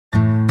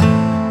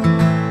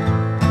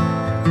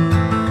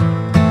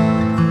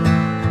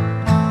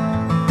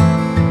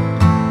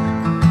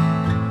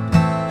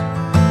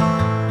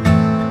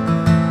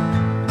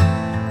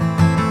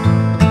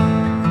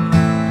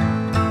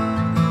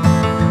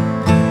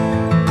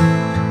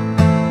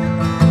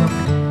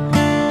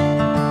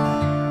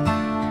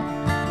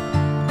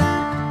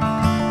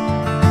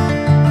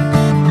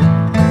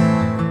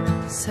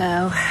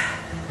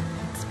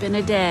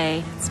been a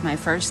day. It's my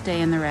first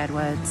day in the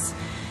Redwoods.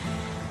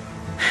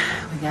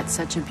 We got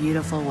such a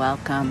beautiful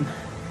welcome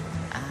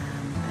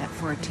at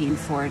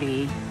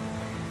 1440.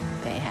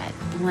 They had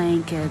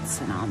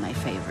blankets and all my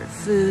favorite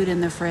food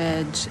in the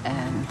fridge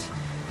and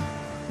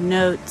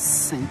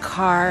notes and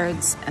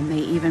cards, and they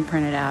even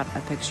printed out a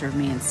picture of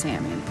me and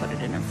Sammy and put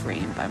it in a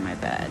frame by my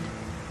bed.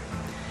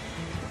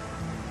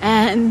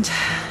 And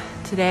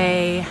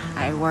today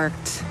I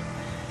worked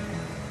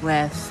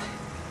with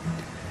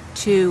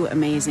two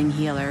amazing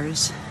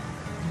healers,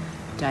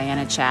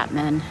 Diana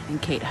Chapman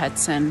and Kate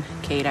Hudson.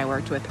 Kate I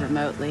worked with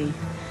remotely.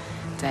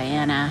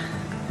 Diana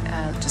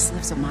just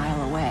lives a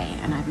mile away,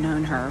 and I've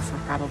known her for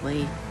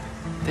probably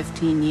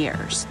 15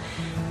 years.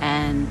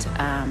 And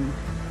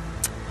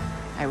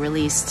I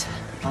released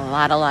a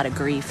lot of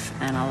grief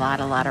and a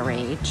lot of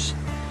rage.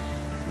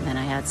 And then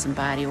I had some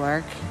body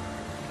work,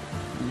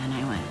 and then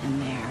I went in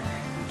there,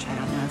 which I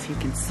don't know if you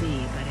can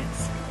see, but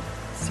it's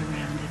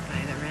surrounded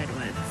by the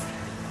redwoods.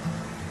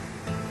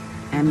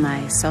 And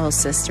my soul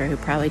sister, who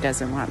probably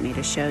doesn't want me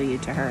to show you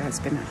to her, has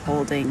been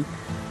holding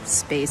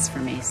space for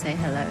me. Say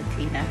hello,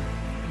 Tina.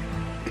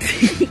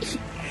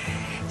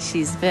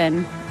 She's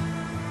been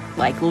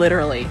like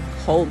literally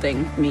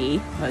holding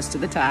me most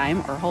of the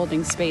time, or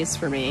holding space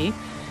for me,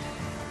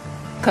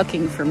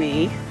 cooking for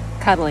me,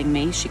 cuddling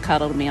me. She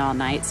cuddled me all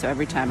night, so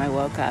every time I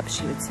woke up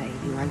she would say,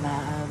 "You are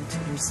loved,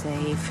 you're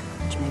safe,"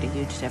 which made a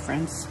huge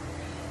difference.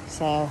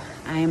 So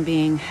I am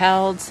being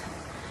held.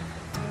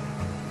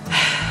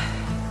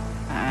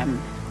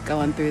 I'm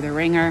going through the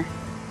ringer,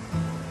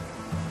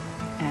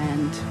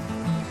 and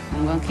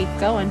I'm gonna keep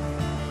going.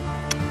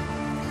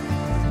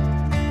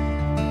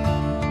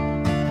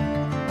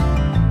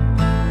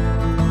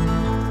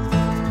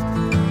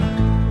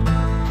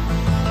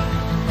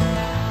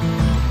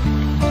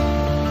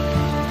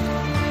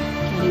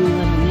 Getting a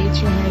little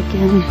nature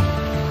hiking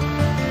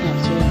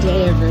after a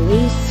day of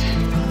release.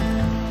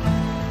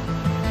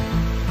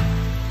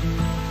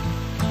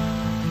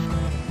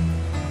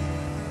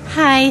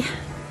 Hi.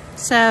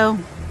 So,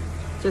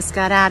 just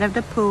got out of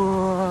the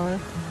pool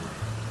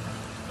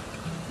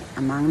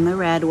among the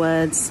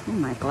redwoods. Oh,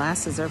 my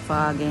glasses are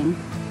fogging,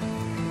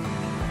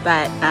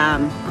 but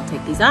I'll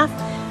take these off.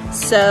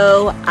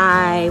 So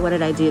what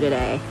did I do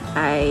today?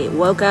 I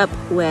woke up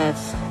with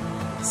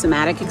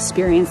somatic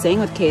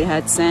experiencing with Kate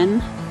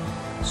Hudson.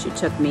 She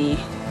took me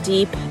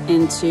deep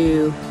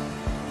into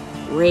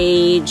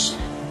rage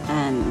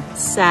and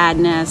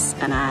sadness,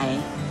 and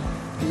I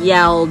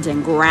yelled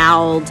and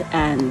growled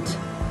and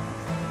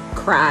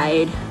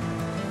cried,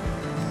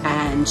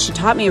 and she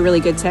taught me a really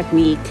good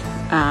technique,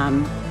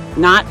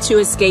 not to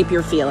escape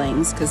your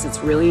feelings, because it's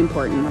really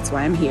important. That's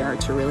why I'm here,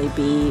 to really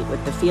be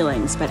with the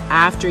feelings. But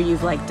after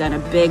you've like done a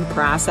big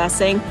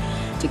processing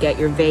to get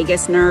your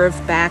vagus nerve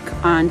back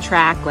on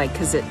track, like,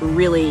 because it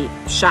really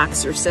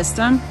shocks your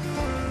system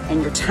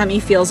and your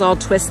tummy feels all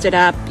twisted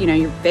up. You know,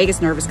 your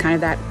vagus nerve is kind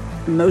of that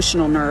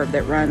emotional nerve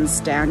that runs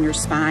down your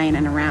spine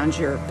and around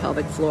your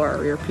pelvic floor,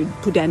 or your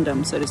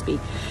pudendum, so to speak.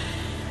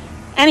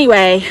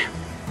 Anyway,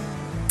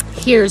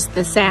 here's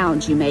the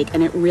sound you make,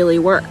 and it really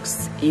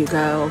works. You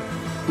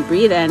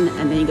breathe in,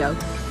 and then you go,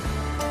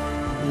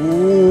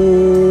 ooh,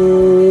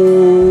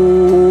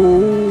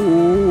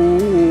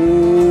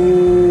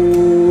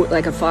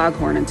 like a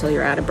foghorn until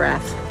you're out of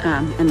breath,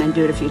 and then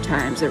do it a few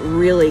times. It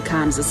really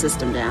calms the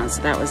system down.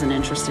 So that was an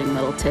interesting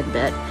little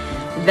tidbit.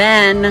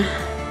 Then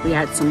we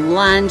had some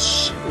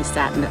lunch. We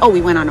sat in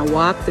we went on a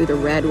walk through the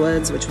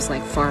redwoods, which was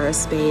like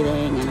forest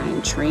bathing, and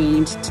I'm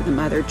trained to the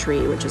mother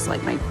tree, which is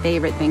like my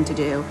favorite thing to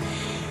do.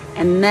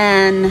 And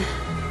then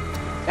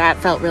that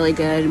felt really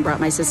good and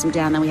brought my system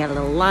down. Then we had a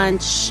little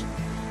lunch.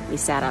 We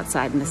sat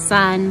outside in the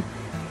sun.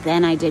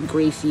 Then I did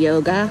grief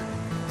yoga.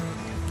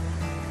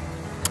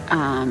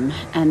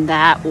 And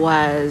that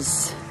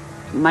was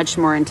much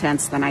more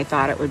intense than I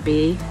thought it would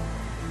be.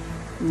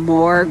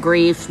 More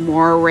grief,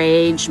 more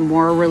rage,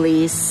 more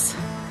release,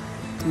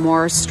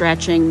 more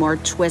stretching, more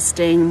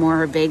twisting,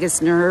 more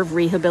vagus nerve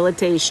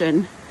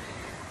rehabilitation.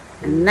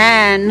 And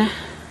then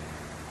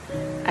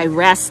I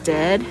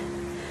rested.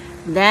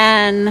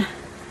 Then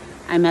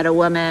I met a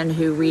woman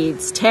who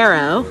reads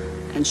tarot,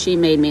 and she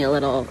made me a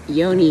little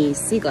yoni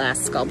sea glass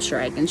sculpture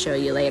I can show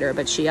you later.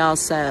 But she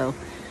also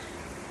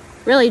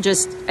really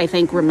just, I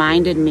think,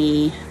 reminded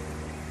me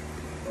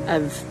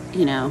of,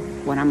 you know,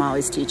 what I'm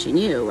always teaching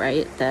you,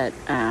 right? That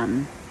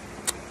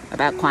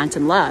about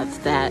quantum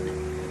love, that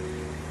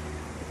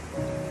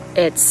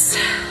it's,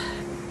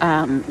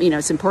 you know,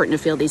 it's important to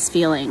feel these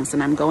feelings,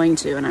 and I'm going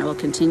to, and I will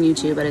continue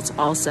to, but it's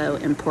also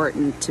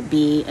important to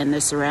be in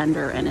the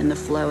surrender and in the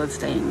flow of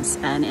things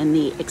and in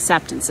the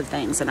acceptance of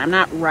things. And I'm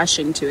not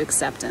rushing to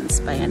acceptance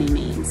by any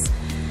means,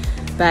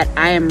 but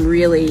I am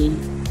really,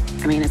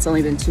 I mean, it's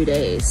only been 2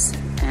 days,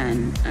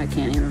 and I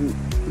can't even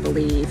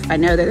believe, I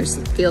know it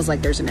feels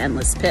like there's an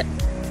endless pit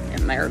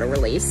in there to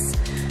release,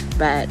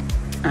 but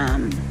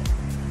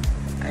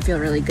I feel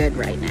really good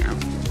right now.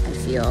 I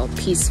feel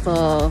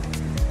peaceful.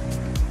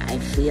 I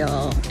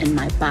feel in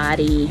my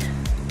body.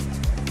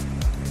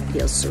 I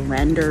feel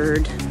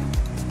surrendered.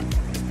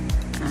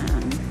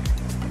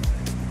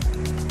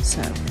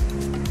 So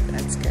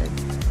that's good.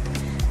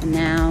 And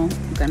now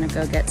I'm gonna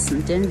go get some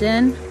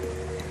din-din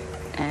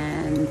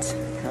and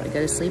probably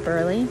go to sleep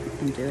early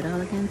and do it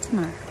all again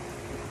tomorrow.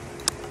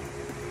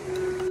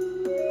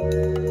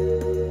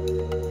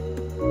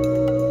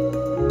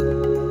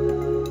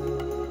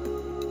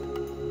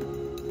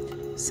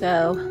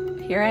 So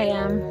here I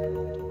am.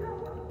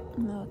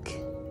 Look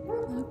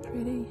how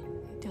pretty.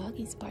 The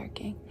doggy's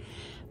barking.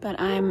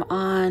 But I'm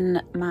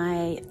on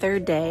my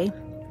third day.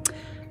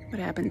 What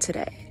happened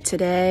today?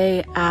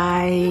 Today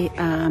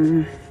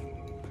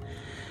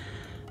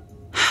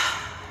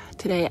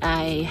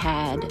I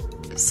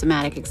had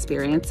somatic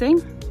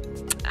experiencing.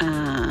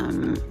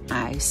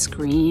 I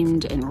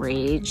screamed and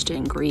raged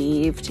and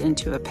grieved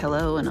into a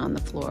pillow and on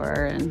the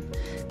floor and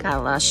got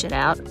a lot of shit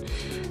out.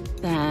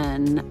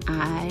 Then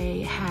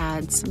I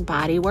had some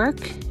body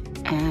work,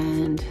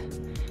 and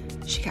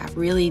she got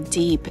really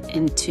deep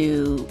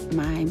into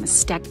my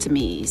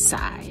mastectomy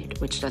side,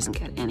 which doesn't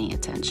get any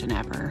attention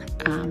ever.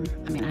 I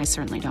mean, I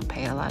certainly don't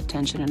pay it a lot of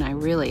attention, and I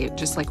really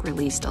just like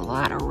released a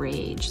lot of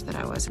rage that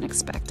I wasn't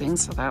expecting,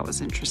 so that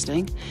was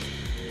interesting.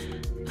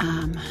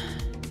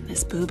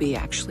 This boobie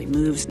actually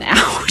moves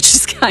now, which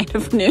is kind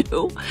of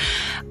new.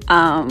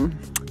 And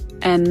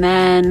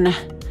then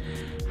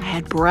I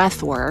had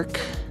breath work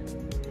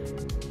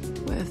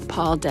with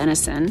Paul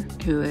Dennison,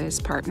 who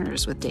is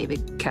partners with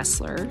David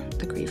Kessler,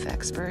 the grief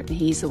expert. And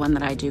he's the one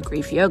that I do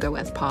grief yoga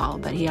with, Paul,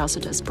 but he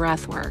also does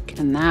breath work,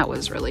 and that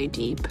was really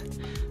deep,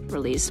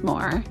 released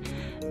more.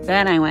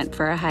 Then I went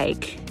for a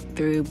hike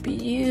through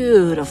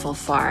beautiful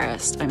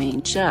forest. I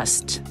mean,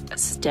 just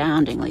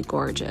astoundingly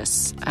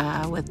gorgeous,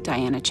 with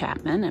Diana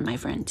Chapman and my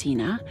friend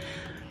Tina,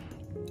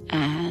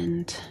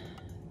 and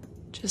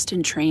just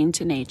entrained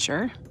to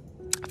nature.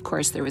 Of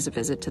course, there was a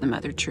visit to the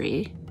mother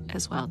tree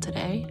as well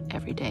today.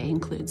 Every day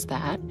includes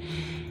that.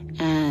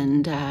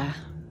 And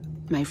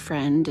my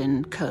friend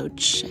and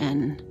coach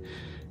and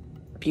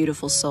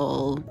beautiful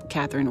soul,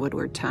 Catherine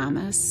Woodward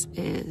Thomas,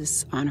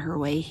 is on her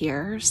way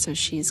here. So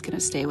she's going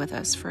to stay with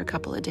us for a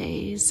couple of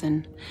days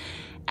and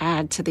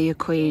add to the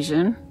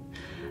equation.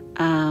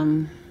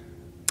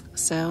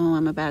 So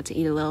I'm about to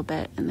eat a little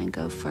bit and then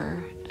go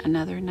for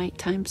another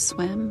nighttime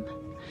swim.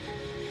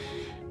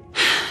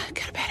 Go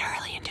to bed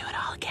early and do it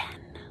all again.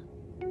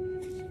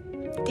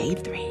 Day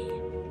 3.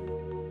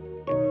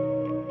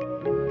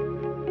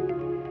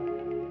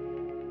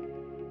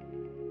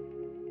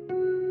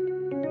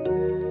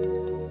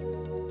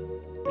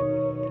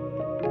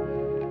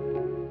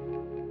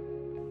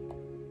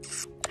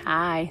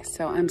 Hi,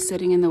 so I'm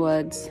sitting in the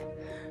woods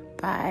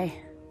by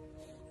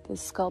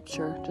this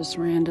sculpture just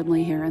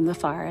randomly here in the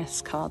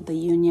forest called The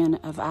Union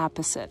of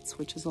Opposites,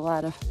 which is a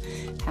lot of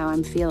how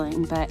I'm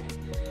feeling, but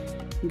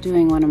I'm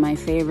doing one of my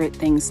favorite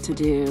things to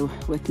do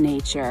with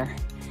nature,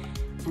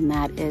 and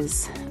that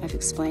is, I've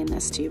explained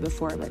this to you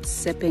before, but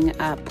sipping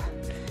up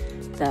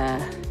the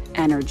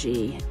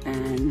energy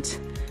and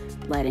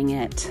letting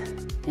it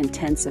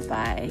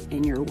intensify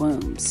in your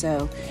womb.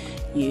 So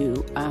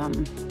you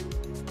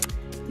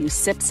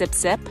sip, sip,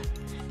 sip,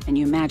 and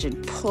you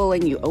imagine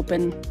pulling, you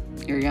open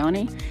your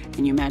yoni,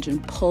 and you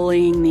imagine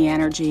pulling the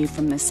energy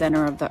from the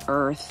center of the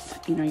earth,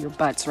 you know, your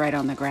butt's right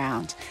on the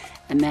ground,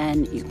 and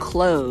then you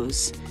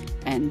close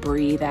and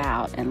breathe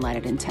out and let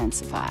it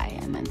intensify,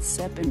 and then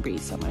sip and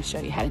breathe. So I'm going to show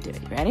you how to do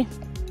it. You ready?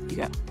 You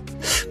go.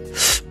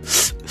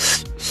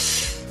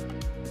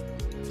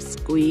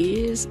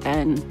 Squeeze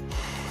and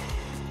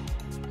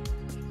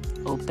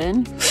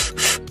open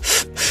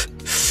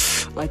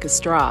like a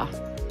straw.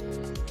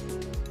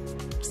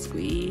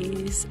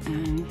 Squeeze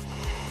and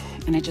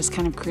it just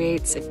kind of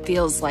creates, it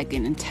feels like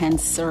an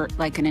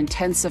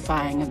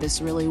intensifying of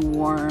this really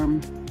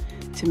warm,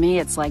 to me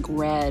it's like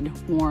red,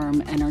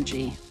 warm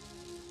energy.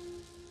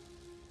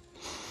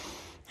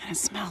 And it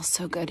smells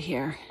so good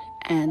here.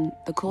 And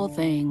the cool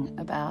thing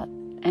about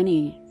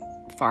any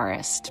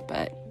forest,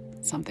 but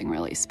something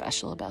really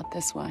special about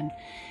this one,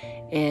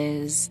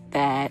 is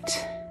that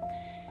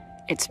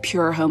it's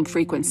pure home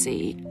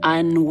frequency,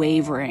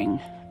 unwavering,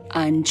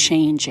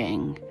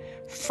 unchanging,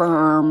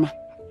 firm,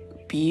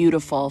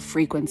 beautiful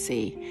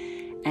frequency.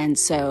 And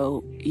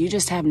so you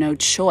just have no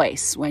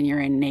choice when you're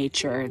in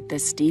nature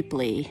this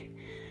deeply,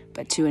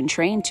 but to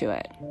entrain to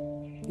it.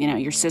 You know,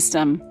 your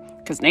system,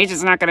 because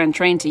nature's not going to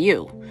entrain to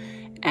you,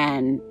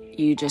 and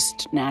you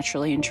just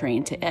naturally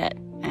entrain to it.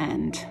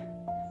 And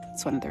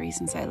it's one of the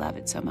reasons I love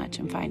it so much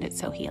and find it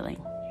so healing.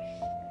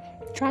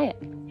 Try it.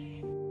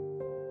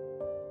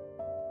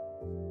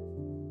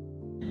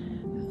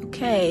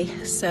 Okay,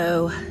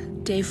 so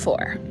day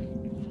 4.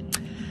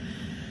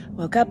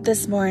 Woke up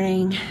this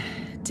morning,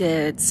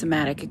 did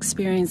somatic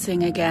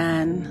experiencing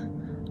again.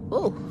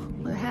 Oh,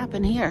 what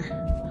happened here?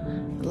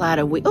 A lot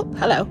of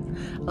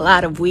a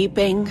lot of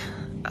weeping,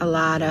 a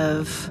lot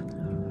of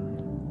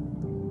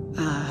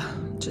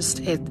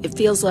it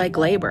feels like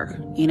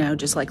labor, you know,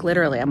 just like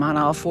literally I'm on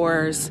all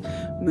fours,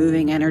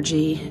 moving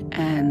energy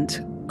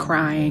and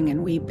crying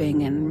and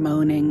weeping and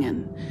moaning,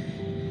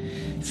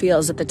 and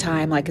feels at the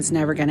time like it's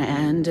never going to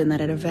end and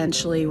that it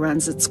eventually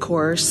runs its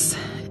course.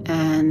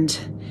 And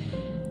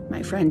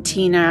my friend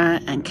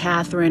Tina and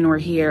Catherine were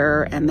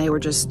here, and they were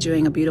just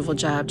doing a beautiful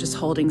job just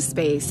holding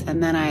space.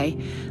 And then I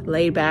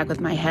laid back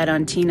with my head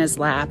on Tina's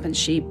lap, and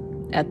she,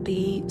 at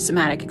the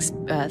somatic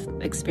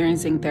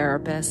experiencing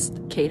therapist,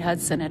 Kate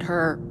Hudson, at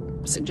her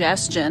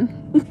suggestion,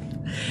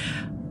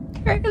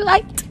 very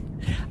light,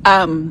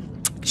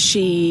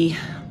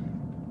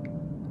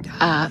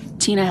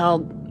 Tina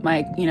held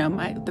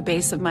the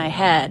base of my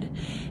head,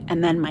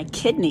 and then my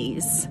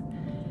kidneys,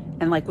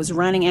 and like was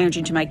running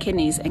energy to my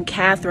kidneys, and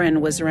Catherine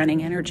was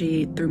running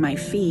energy through my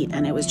feet,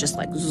 and it was just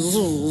like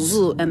zoo,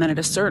 zoo. And then at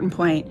a certain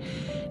point,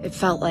 it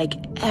felt like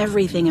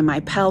everything in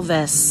my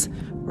pelvis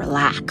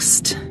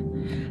relaxed.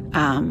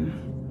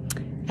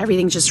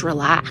 Everything just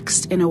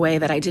relaxed in a way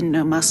that I didn't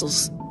know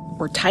muscles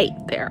were tight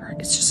there.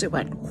 It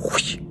went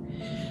whoosh,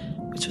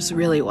 which was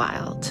really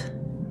wild,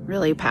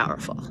 really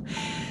powerful.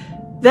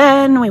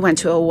 Then we went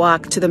to a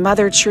walk to the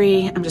mother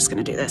tree. I'm just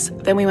going to do this.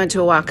 Then we went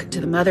to a walk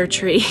to the mother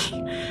tree.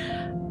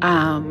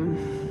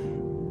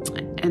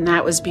 And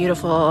that was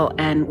beautiful.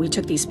 And we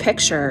took these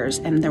pictures,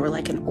 and there were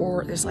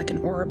there's like an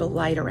orb of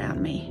light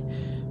around me,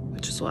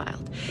 which was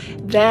wild.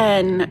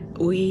 Then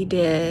we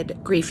did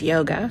grief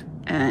yoga,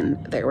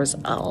 and there was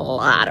a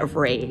lot of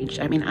rage.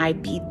 I mean, I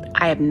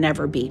have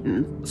never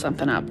beaten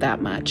something up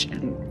that much,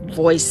 and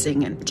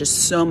voicing, and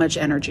just so much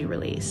energy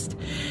released.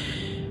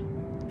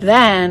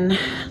 Then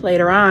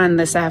later on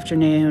this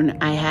afternoon,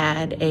 I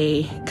had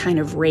a kind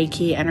of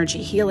Reiki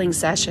energy healing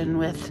session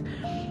with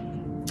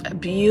a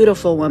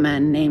beautiful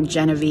woman named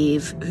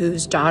Genevieve,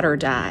 whose daughter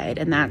died.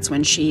 And that's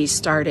when she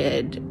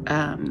started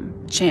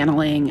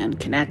channeling and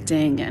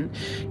connecting and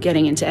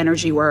getting into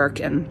energy work.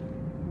 And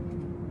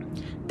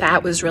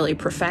that was really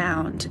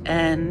profound.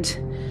 And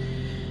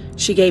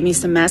she gave me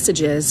some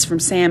messages from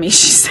Sammy.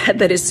 She said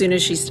that as soon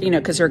as she's,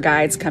 because her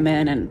guides come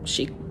in and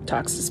she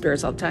talks to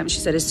spirits all the time. She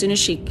said as soon as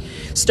she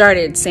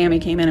started, Sammy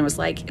came in and was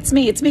like, it's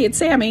me, it's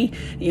Sammy,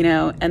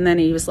 and then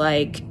he was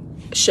like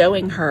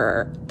showing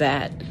her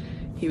that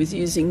he was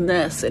using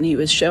this, and he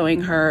was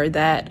showing her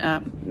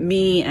that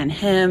me and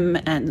him,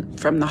 and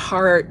from the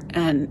heart.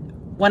 And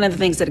one of the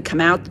things that had come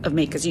out of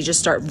me, because you just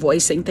start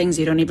voicing things,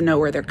 you don't even know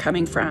where they're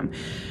coming from,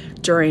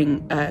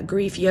 during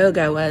grief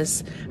yoga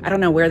was, I don't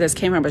know where this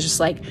came from, but just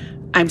like,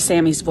 I'm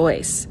Sammy's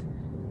voice.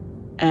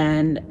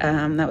 And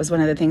that was one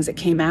of the things that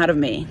came out of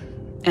me.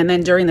 And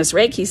then during this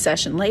Reiki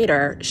session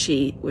later,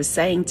 she was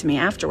saying to me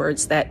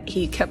afterwards that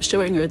he kept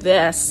showing her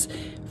this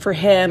for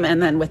him,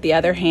 and then with the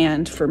other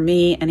hand for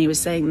me. And he was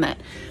saying that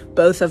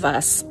both of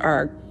us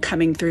are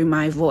coming through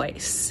my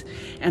voice,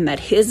 and that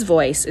his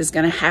voice is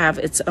going to have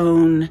its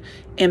own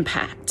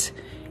impact.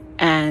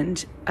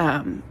 And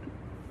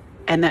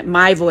that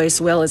my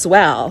voice will as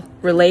well,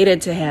 related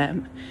to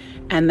him.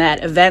 And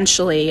that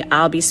eventually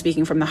I'll be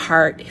speaking from the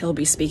heart, he'll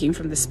be speaking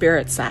from the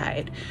spirit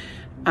side.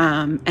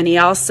 And he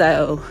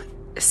also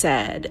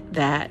said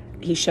that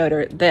he showed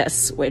her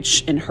this,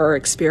 which in her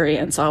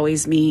experience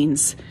always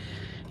means,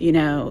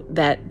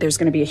 that there's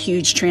going to be a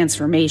huge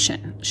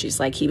transformation. She's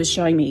like, he was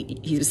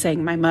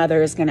saying my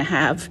mother is going to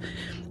have,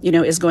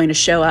 is going to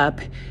show up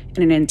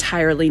in an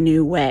entirely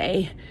new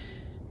way,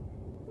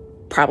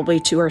 probably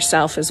to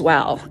herself as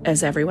well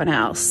as everyone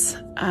else.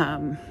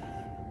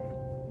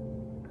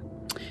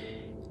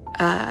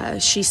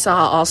 She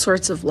saw all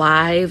sorts of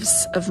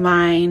lives of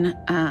mine.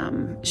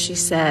 She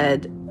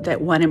said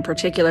that one in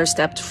particular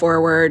stepped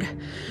forward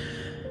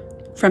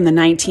from the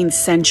 19th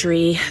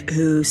century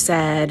who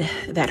said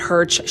that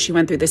she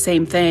went through the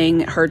same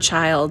thing. Her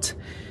child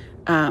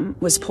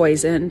was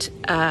poisoned,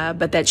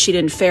 but that she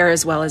didn't fare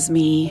as well as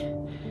me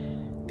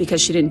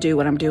because she didn't do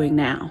what I'm doing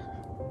now.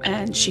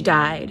 And she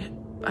died,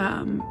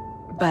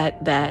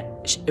 but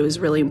that it was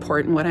really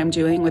important what I'm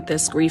doing with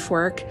this grief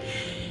work.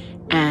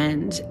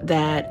 And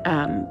that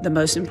the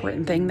most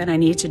important thing that I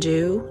need to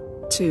do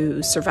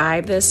to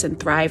survive this and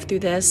thrive through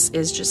this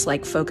is just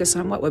like focus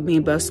on what would be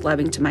most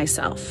loving to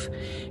myself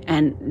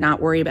and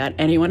not worry about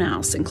anyone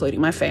else,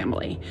 including my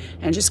family,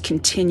 and just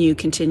continue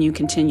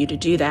to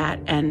do that.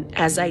 And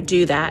as I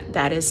do that,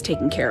 that is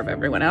taking care of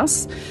everyone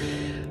else.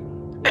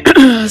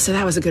 So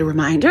that was a good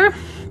reminder.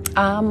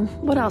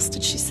 What else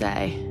did she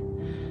say?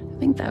 I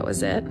think that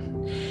was it.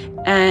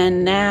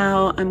 And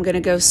now I'm going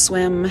to go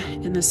swim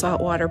in the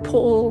saltwater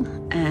pool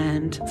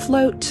and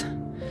float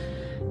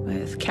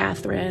with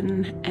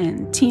Catherine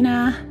and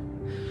Tina,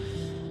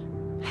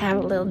 have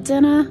a little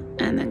dinner,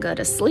 and then go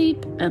to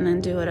sleep, and then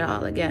do it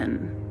all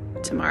again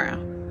tomorrow.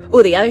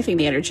 Oh, the other thing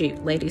the energy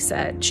lady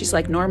said, she's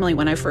like, normally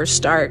when I first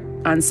start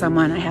on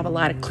someone, I have a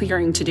lot of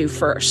clearing to do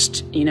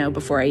first,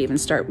 before I even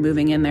start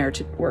moving in there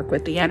to work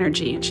with the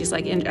energy. And she's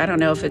like, I don't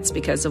know if it's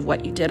because of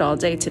what you did all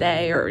day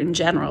today or in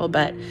general,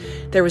 but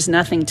there was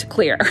nothing to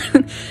clear.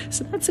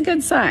 So that's a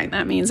good sign.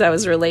 That means I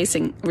was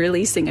releasing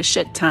a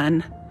shit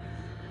ton.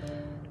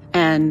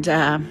 And,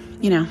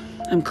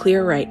 I'm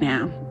clear right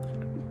now.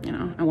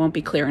 I won't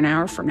be clear an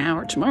hour from now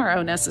or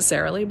tomorrow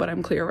necessarily, but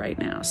I'm clear right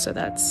now. So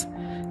that's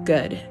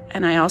good.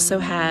 And I also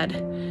had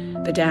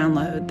the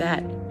download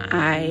that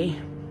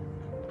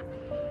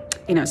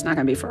it's not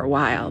going to be for a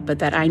while, but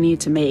that I need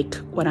to make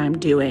what I'm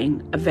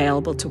doing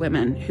available to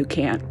women who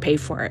can't pay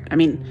for it. I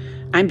mean,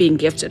 I'm being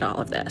gifted all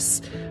of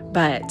this,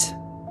 but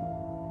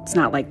it's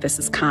not like this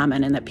is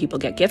common and that people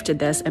get gifted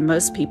this, and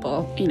most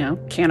people,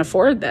 can't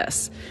afford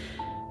this.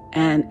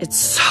 And it's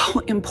so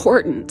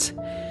important.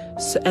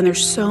 And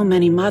there's so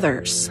many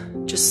mothers,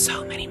 just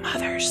so many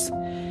mothers.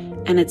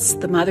 And it's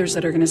the mothers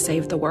that are going to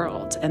save the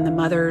world. And the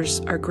mothers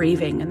are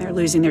grieving and they're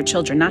losing their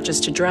children, not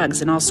just to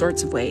drugs in all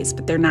sorts of ways,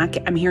 but they're not.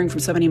 I'm hearing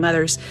from so many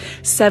mothers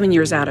 7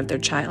 years out of their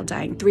child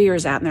dying, 3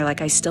 years out, and they're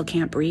like, I still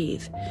can't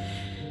breathe.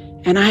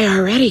 And I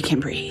already can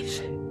breathe.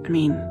 I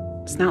mean,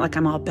 it's not like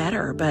I'm all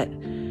better, but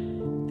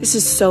this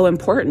is so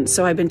important.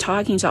 So I've been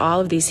talking to all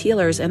of these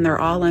healers, and they're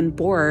all on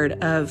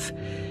board of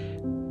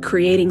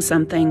creating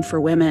something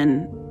for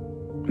women,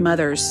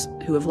 mothers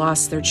who have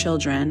lost their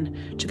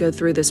children, to go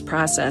through this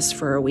process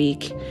for a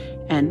week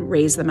and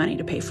raise the money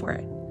to pay for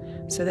it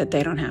so that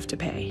they don't have to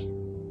pay.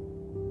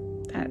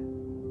 That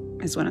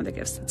is one of the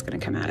gifts that's going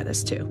to come out of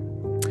this too.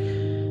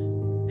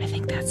 I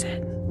think that's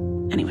it.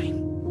 Anyway.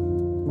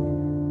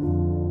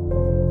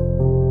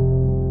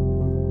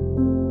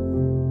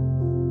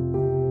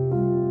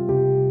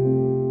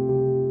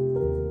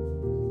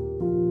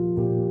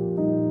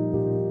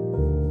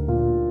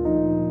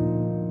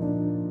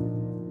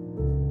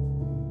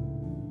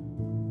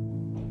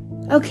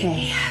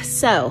 Okay,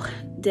 so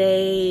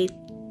day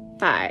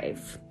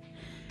 5.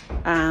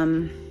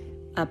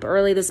 Up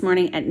early this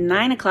morning at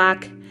 9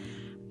 o'clock,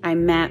 I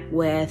met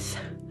with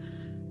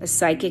a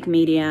psychic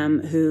medium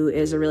who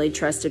is a really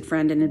trusted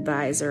friend and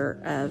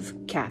advisor of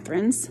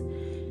Catherine's.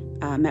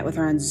 Met with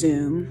her on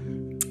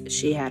Zoom.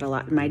 She had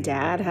my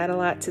dad had a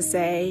lot to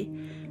say,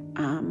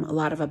 a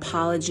lot of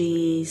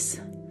apologies.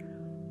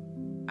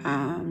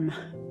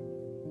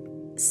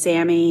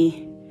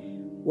 Sammy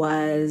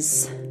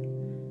was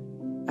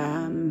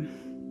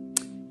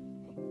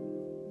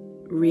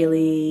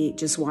really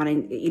just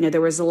wanting,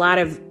 there was a lot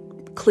of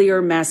clear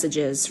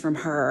messages from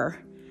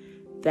her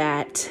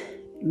that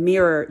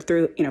mirrored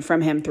through,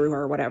 from him through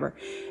her, whatever,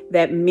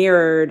 that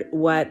mirrored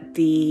what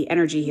the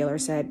energy healer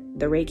said,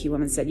 the Reiki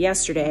woman said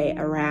yesterday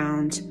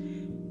around,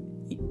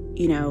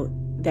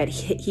 that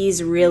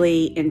he's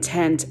really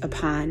intent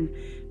upon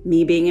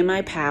me being in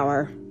my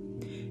power,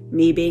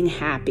 me being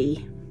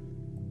happy.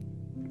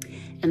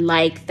 And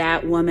like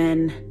that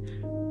woman,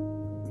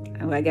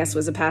 who I guess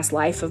was a past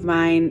life of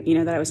mine,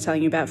 that I was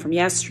telling you about from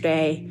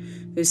yesterday,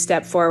 who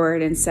stepped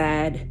forward and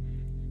said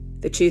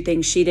the 2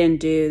 things she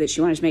didn't do that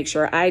she wanted to make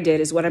sure I did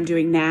is what I'm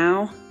doing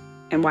now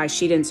and why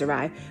she didn't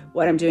survive.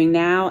 What I'm doing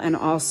now, and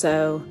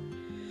also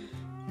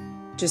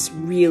just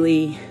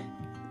really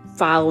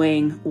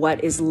following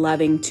what is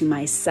loving to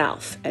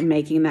myself and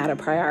making that a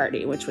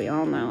priority, which we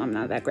all know I'm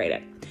not that great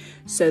at.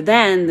 So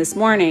then this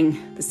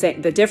morning,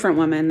 the different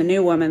woman, the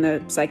new woman,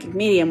 the psychic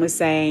medium, was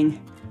saying,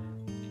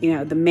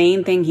 the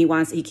main thing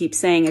he keeps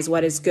saying is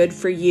what is good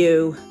for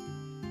you,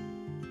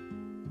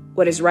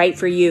 what is right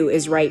for you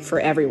is right for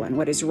everyone.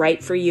 What is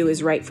right for you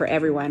is right for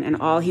everyone. And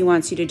all he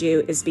wants you to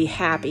do is be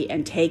happy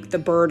and take the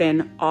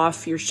burden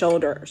off your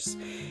shoulders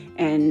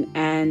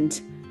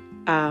and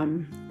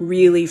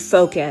really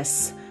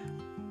focus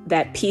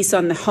that peace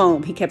on the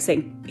home. He kept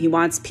saying he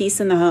wants peace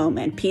in the home,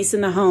 and peace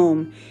in the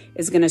home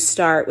is going to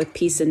start with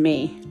peace in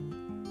me,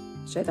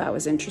 which I thought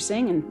was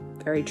interesting and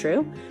very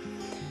true.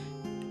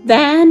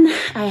 Then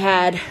I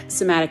had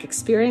somatic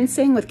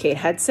experiencing with Kate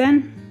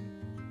Hudson.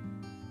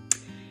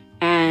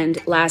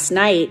 And last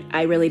night,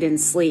 I really didn't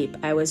sleep.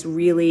 I was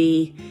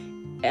really,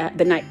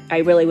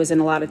 I really was in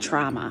a lot of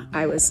trauma.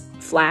 I was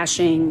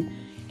flashing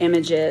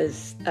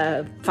images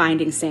of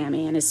finding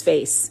Sammy and his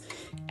face.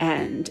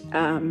 And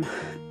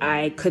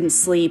I couldn't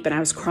sleep, and I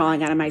was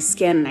crawling out of my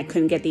skin, and I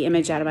couldn't get the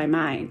image out of my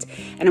mind.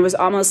 And it was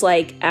almost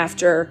like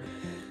after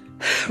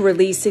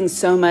releasing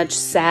so much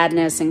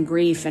sadness and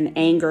grief and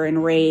anger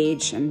and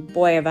rage, and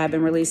boy, have I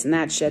been releasing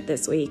that shit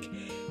this week.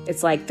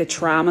 It's like the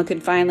trauma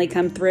could finally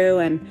come through,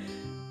 and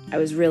I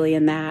was really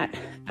in that.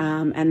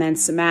 And then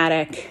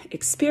somatic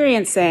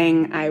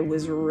experiencing, I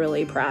was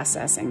really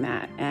processing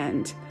that,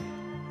 and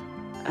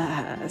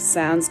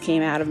sounds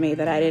came out of me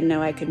that I didn't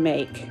know I could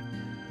make.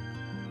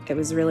 It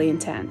was really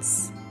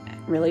intense,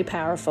 really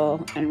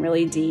powerful, and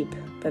really deep,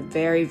 but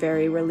very,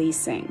 very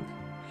releasing.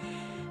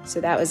 So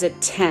that was at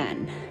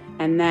 10.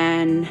 And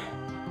then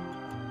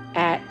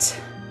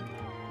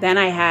then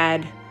I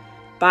had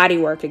body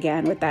work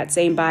again with that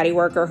same body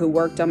worker who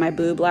worked on my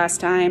boob last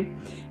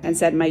time and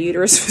said my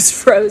uterus was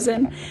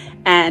frozen.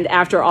 And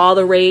after all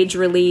the rage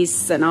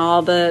release and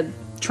all the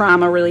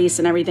trauma release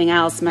and everything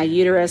else, my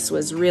uterus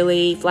was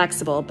really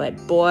flexible.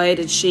 But boy,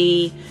 did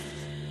she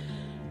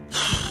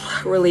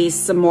release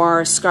some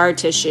more scar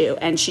tissue.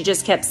 And she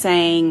just kept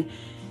saying,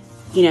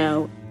 she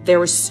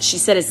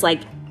said it's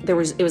like, it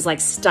was like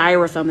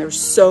styrofoam. There was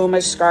so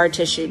much scar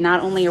tissue,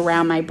 not only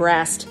around my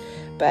breast,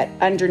 but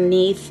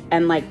underneath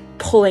and like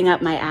pulling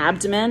up my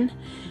abdomen,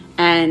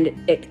 and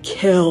it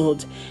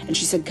killed. And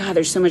she said, God,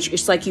 there's so much.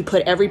 It's like you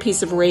put every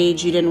piece of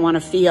rage you didn't want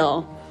to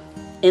feel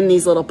in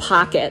these little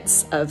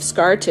pockets of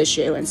scar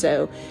tissue. And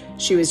so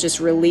she was just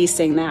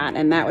releasing that,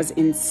 and that was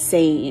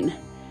insane.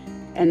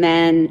 And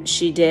then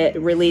she did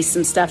release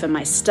some stuff in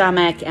my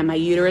stomach, and my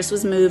uterus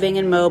was moving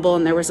and mobile,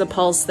 and there was a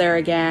pulse there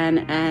again.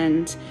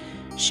 And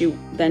she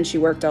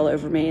worked all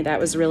over me. That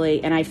was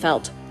really, and I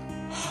felt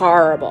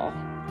horrible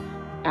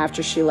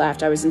after she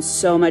left. I was in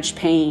so much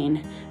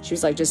pain. She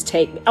was like, just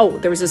take, oh,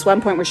 there was this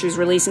one point where she was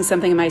releasing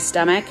something in my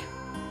stomach,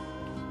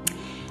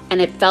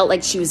 and it felt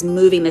like she was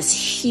moving this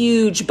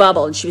huge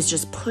bubble, and she was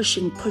just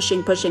pushing,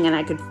 and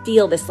I could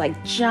feel this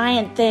like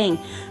giant thing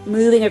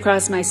moving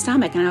across my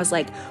stomach. And I was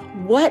like,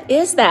 what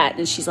is that?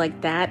 And she's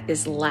like, that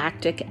is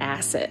lactic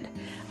acid.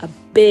 A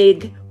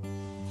big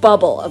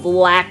bubble of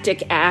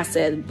lactic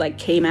acid like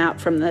came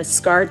out from the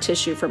scar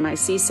tissue from my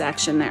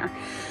C-section there.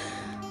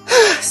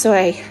 So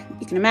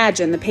you can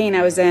imagine the pain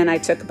I was in. I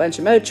took a bunch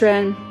of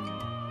Motrin,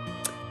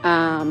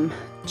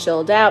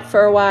 chilled out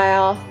for a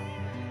while,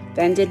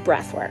 then did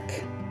breath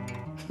work.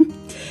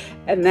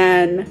 And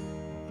then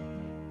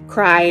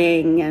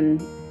crying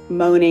and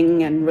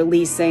moaning and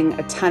releasing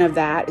a ton of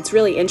that. It's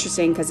really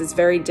interesting because it's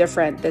very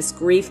different. This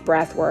grief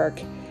breath work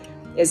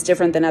is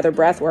different than other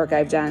breath work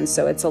I've done.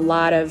 So it's a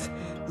lot of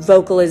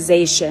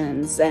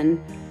vocalizations,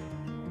 and,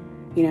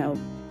 you know,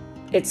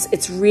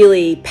 it's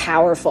really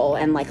powerful,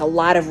 and like a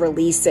lot of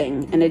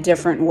releasing in a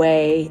different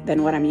way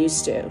than what I'm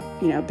used to,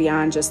 you know,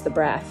 beyond just the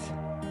breath,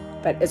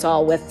 but it's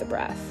all with the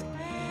breath.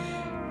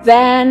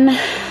 Then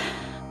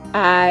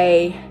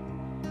I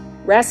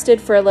rested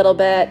for a little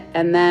bit,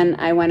 and then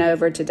I went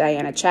over to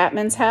Diana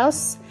Chapman's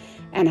house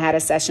and had a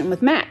session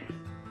with Matt.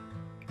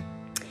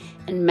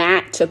 And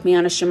Matt took me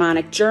on a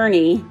shamanic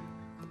journey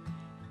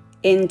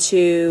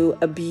into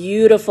a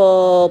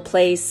beautiful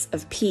place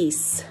of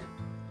peace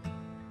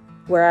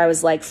where I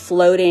was like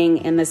floating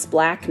in this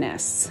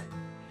blackness.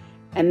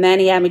 And then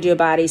he had me do a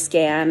body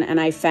scan, and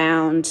I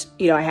found,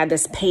 you know, I had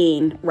this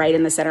pain right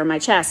in the center of my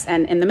chest.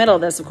 And in the middle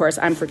of this, of course,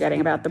 I'm forgetting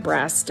about the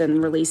breast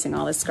and releasing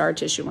all this scar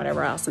tissue and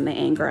whatever else, and the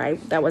anger.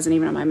 That wasn't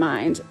even on my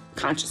mind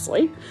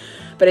consciously.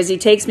 But as he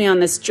takes me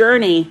on this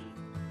journey,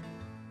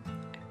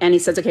 and he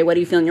says, okay, what do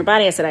you feel in your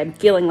body? I said, I'm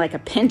feeling like a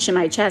pinch in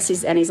my chest.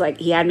 He's like,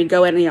 he had me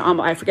go in, you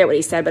know, I forget what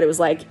he said, but it was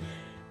like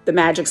the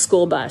magic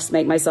school bus,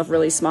 make myself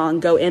really small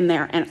and go in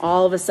there. And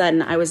all of a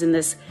sudden I was in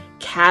this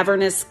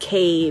cavernous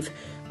cave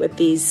with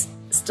these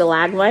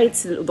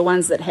stalagmites, the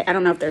ones that, I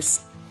don't know if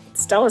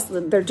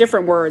they're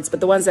different words, but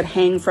the ones that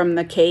hang from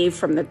the cave,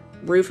 from the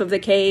roof of the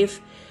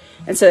cave.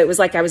 And so it was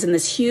like I was in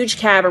this huge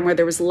cavern where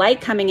there was light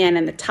coming in,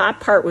 and the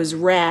top part was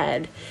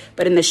red,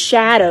 but in the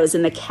shadows,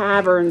 in the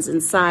caverns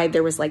inside,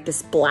 there was like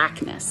this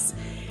blackness.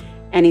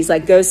 And he's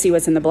like, go see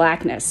what's in the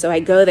blackness. So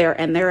I go there,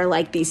 and there are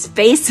like these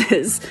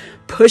faces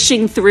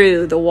pushing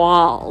through the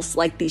walls,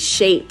 like these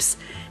shapes.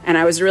 And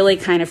I was really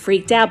kind of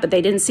freaked out, but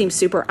they didn't seem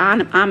super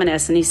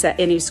ominous. And he said,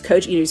 and he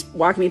was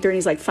walking me through, and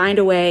he's like, find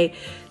a way,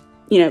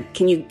 you know,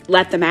 can you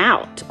let them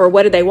out? Or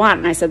what do they want?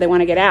 And I said, they want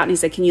to get out. And he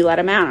said, can you let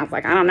them out? And I was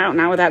like, I don't know,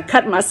 not without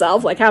cutting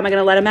myself. Like, how am I going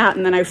to let them out?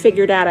 And then I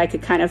figured out I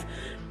could kind of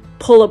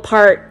pull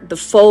apart the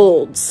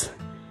folds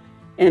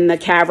in the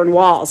cavern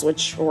walls,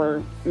 which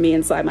were me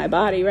inside my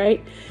body,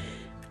 right?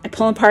 I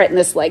pull apart, and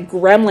this like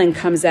gremlin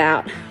comes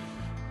out.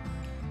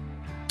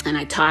 And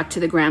I talk to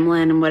the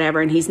gremlin and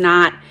whatever, and he's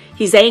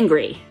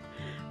angry,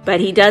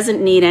 but he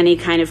doesn't need any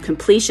kind of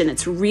completion.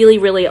 It's really,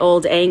 really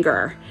old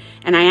anger.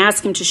 And I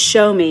ask him to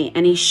show me,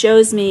 and he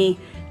shows me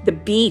the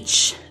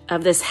beach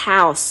of this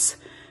house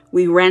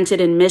we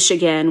rented in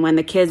Michigan when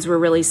the kids were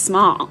really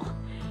small.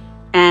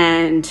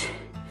 And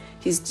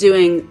he's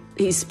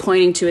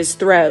pointing to his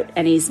throat,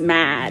 and he's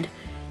mad.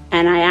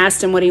 And I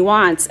asked him what he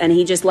wants, and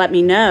he just let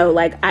me know,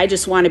 like, I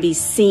just want to be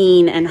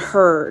seen and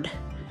heard.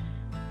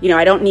 You know,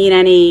 I don't need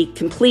any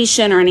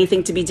completion or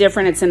anything to be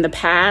different. It's in the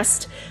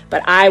past,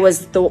 but I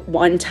was the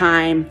one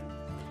time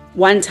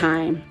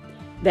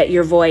that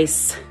your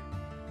voice,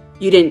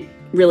 you didn't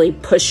really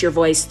push your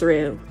voice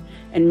through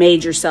and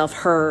made yourself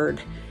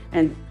heard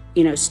and,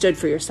 you know, stood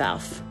for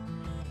yourself.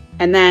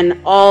 And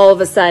then all of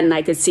a sudden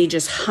I could see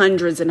just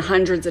hundreds and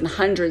hundreds and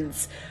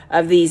hundreds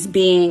of these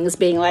beings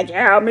being like,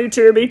 yeah, me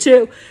too, me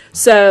too.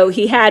 So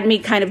he had me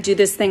kind of do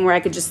this thing where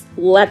I could just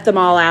let them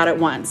all out at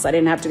once. I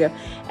didn't have to go.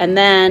 And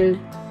then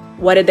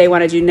what did they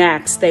want to do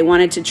next? They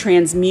wanted to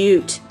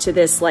transmute to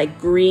this like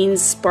green,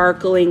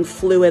 sparkling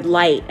fluid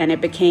light. And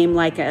it became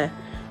like a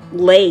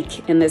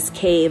lake in this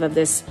cave of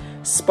this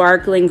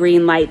sparkling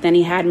green light. Then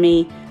he had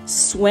me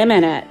swim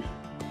in it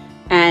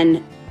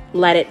and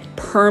let it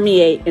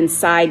permeate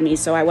inside me.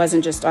 So I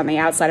wasn't just on the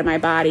outside of my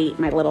body,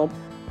 my little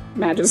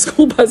magic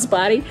school bus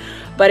body,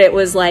 but it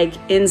was like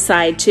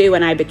inside too.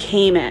 And I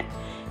became it.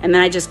 And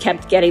then I just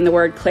kept getting the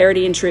word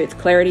clarity and truth,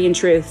 clarity and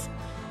truth.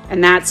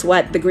 And that's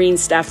what the green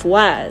stuff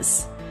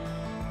was.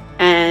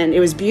 And it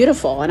was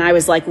beautiful. And I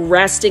was like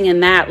resting in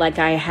that like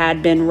I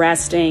had been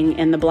resting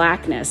in the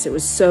blackness. It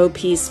was so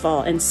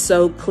peaceful and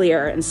so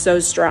clear and so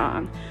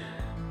strong.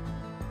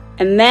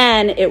 And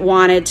then it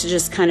wanted to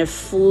just kind of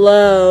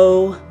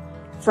flow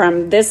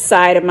from this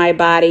side of my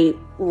body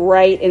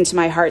right into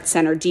my heart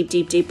center, deep,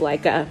 deep, deep,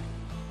 like a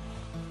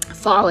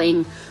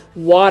falling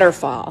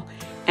waterfall.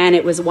 And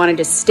it was wanted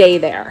to stay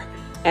there.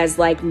 as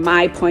like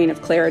my point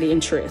of clarity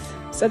and truth.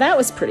 So that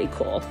was pretty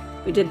cool.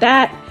 We did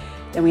that.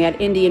 Then we had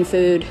Indian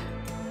food.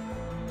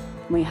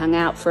 We hung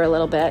out for a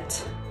little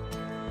bit.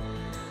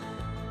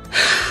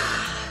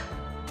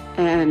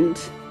 And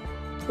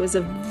it was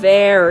a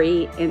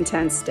very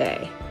intense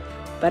day,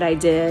 but I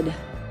did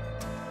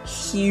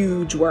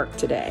huge work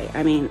today.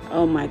 I mean,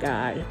 oh my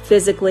God.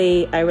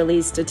 Physically, I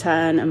released a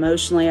ton.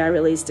 Emotionally, I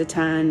released a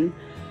ton.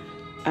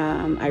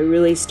 I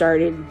really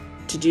started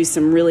to do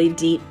some really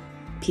deep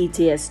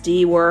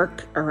PTSD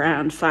work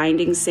around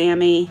finding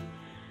Sammy.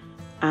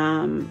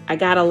 I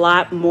got a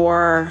lot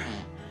more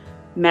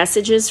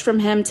messages from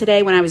him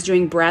today when I was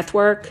doing breath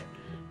work.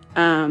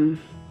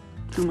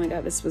 Oh my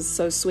God, this was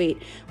so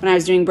sweet. When I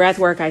was doing breath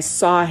work, I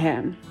saw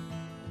him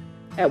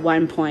at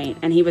one point,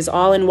 and he was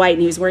all in white,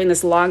 and he was wearing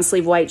this long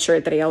sleeve white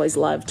shirt that he always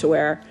loved to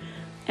wear.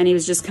 And he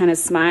was just kind of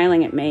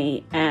smiling at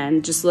me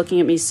and just looking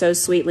at me so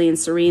sweetly and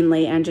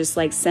serenely and just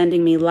like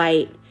sending me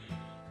light.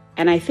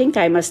 And I think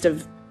I must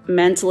have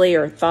mentally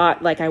or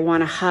thought like I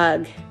want a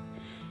hug.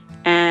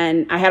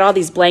 And I had all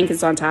these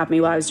blankets on top of me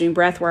while I was doing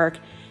breath work,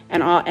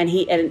 and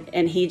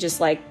he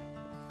just like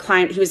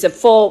climbed. He was a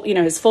full,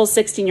 his full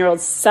 16-year-old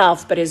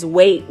self, but his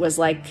weight was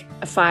like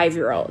a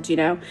 5-year-old,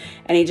 and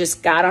he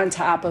just got on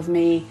top of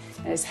me,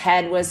 and his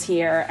head was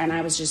here, and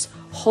I was just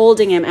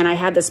holding him, and I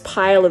had this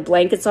pile of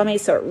blankets on me,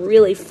 so it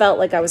really felt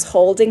like I was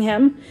holding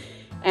him.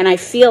 And I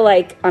feel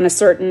like on a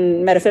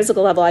certain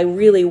metaphysical level, I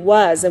really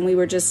was, and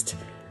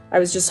I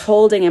was just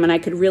holding him, and I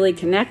could really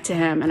connect to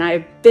him, and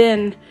I've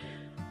been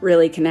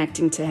really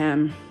connecting to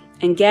him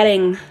and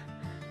getting,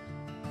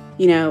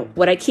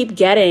 what I keep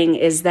getting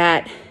is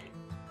that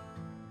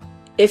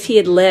if he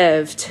had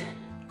lived,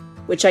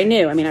 which I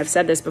knew, I've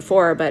said this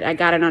before, but I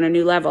got it on a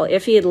new level.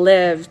 If he had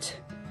lived,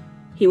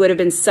 he would have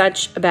been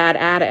such a bad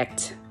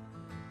addict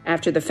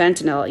after the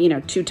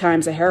fentanyl, 2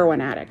 times a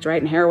heroin addict,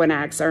 right? And heroin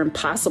addicts are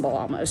impossible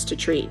almost to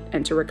treat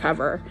and to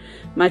recover,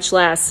 much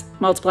less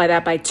multiply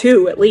that by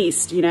 2 at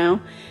least,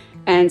 And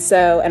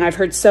I've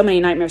heard so many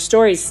nightmare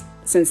stories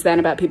since then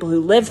about people who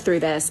lived through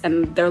this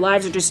and their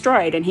lives are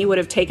destroyed, and he would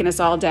have taken us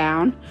all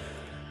down,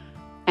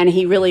 and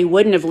he really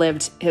wouldn't have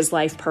lived his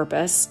life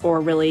purpose or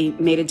really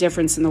made a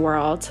difference in the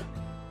world,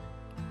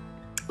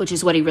 which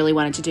is what he really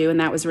wanted to do. And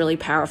that was really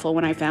powerful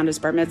when I found his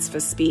bar mitzvah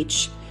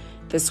speech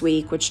this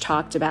week, which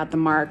talked about the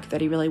mark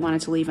that he really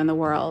wanted to leave in the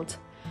world.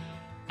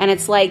 And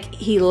it's like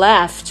he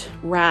left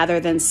rather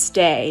than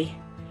stay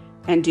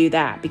and do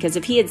that, because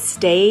if he had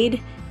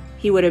stayed,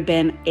 he would have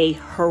been a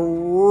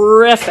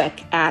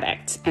horrific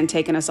addict and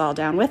taken us all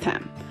down with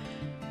him.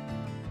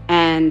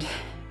 And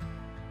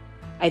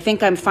I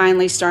think I'm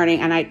finally starting,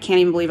 and I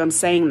can't even believe I'm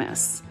saying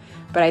this,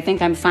 but I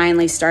think I'm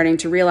finally starting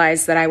to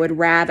realize that I would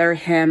rather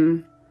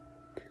him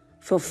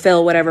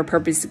fulfill whatever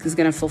purpose he's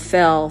going to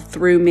fulfill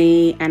through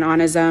me and on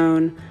his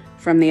own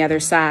from the other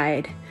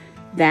side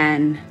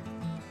than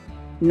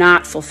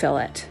not fulfill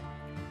it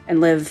and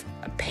live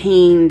a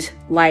pained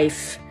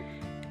life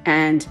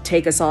and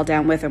take us all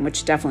down with him,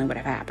 which definitely would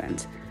have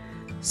happened.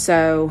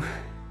 So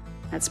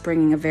that's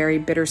bringing a very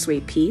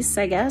bittersweet peace,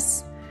 I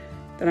guess,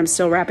 that I'm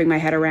still wrapping my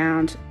head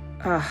around.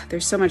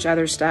 There's so much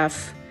other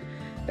stuff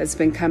that's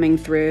been coming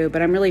through,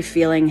 but I'm really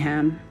feeling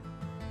him,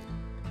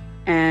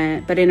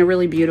 but in a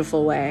really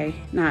beautiful way,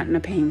 not in a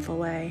painful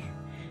way.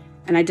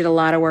 And I did a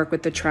lot of work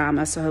with the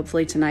trauma, so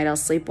hopefully tonight I'll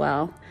sleep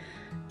well.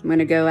 I'm going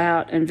to go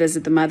out and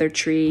visit the mother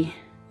tree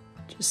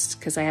just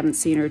because I haven't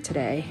seen her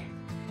today.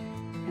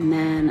 And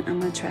then I'm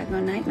going to try to go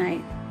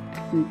night-night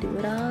and do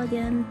it all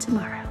again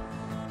tomorrow.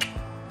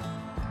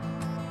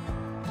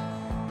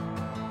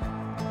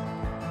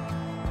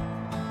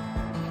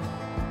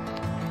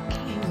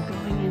 Okay, we're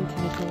going into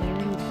the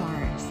glaring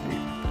forest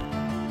now.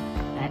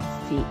 Let's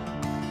see.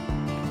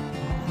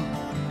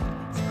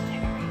 It's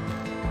glittering.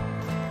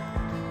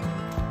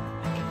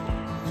 Look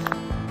at this.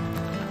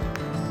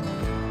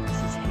 This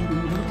is hidden.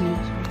 Nobody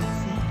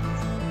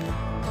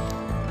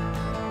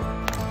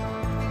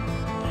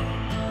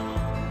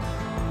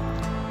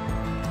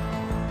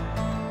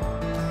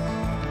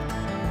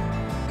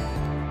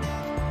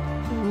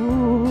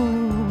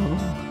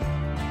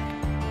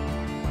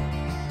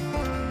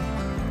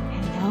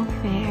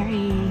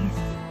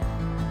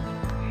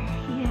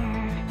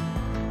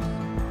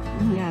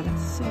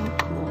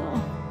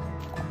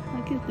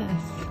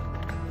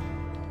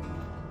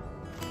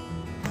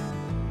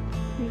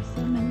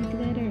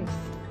knows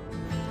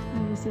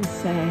where this is.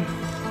 Say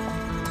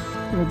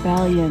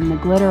rebellion, the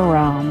glitter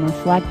realm,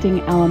 reflecting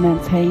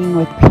elements hanging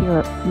with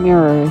pure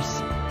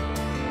mirrors,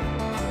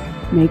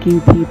 making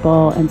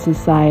people and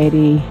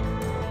society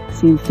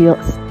seem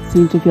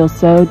to feel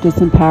so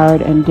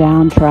disempowered and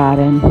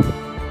downtrodden.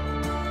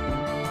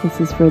 This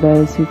is for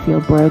those who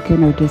feel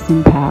broken or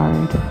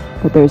disempowered.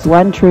 But there's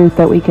one truth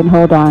that we can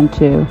hold on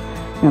to.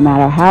 No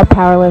matter how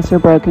powerless or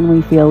broken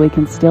we feel, we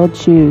can still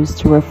choose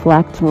to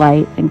reflect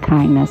light and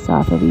kindness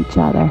off of each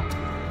other.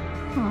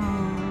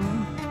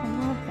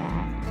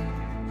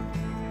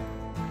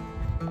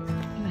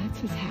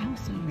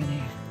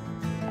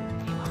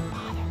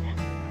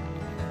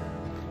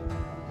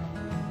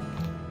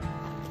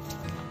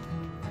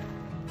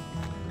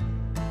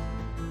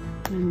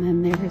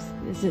 And then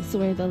is this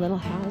where the little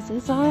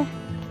houses are?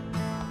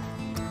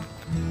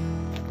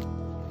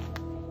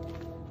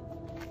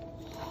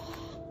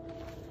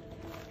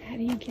 How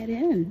do you get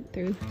in?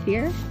 Through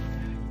here?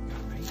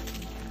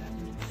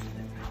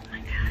 Oh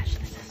my gosh,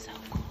 this is so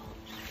cool.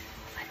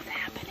 What's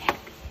happening?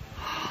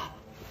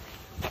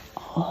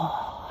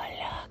 Oh,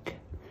 look.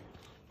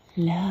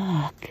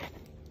 Look.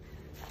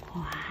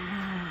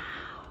 Wow.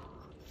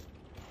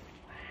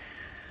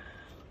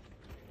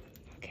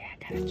 Okay, I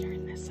gotta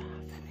turn this off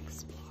and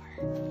explore.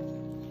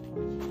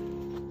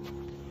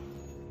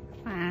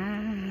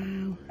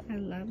 Wow, I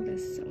love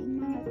this so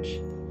much.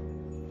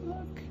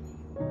 Look.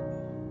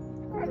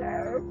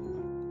 Hello.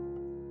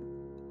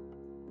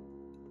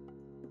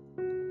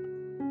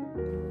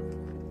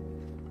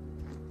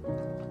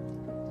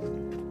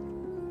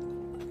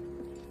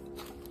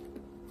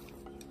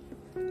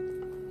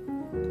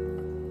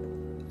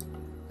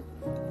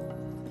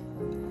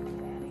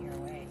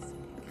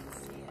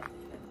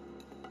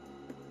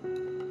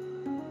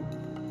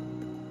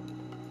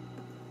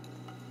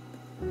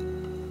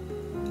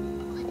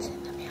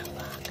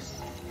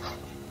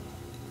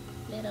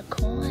 Little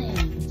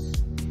coins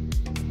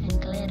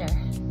and glitter.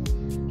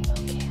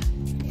 Okay.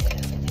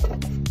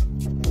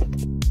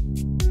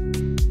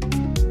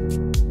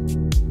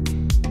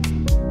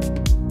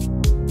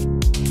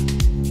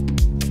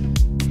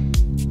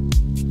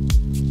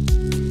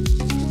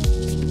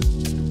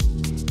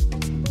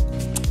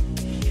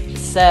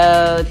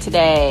 So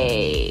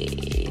today,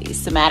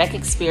 somatic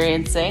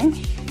experiencing.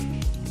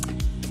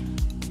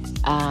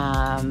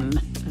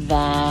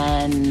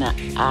 Then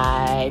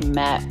I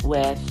met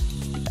with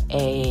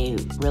a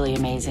really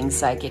amazing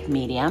psychic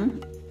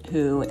medium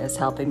who is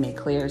helping me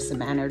clear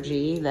some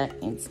energy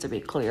that needs to be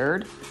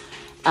cleared.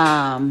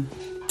 And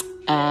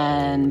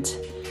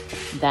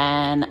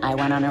then I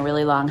went on a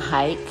really long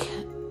hike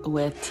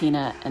with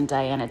Tina and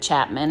Diana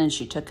Chapman, and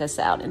she took us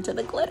out into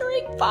the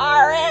glittering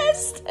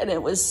forest, and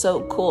it was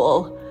so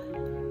cool.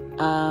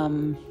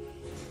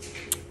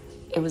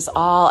 It was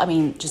all, I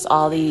mean, just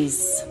all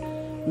these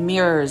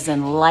mirrors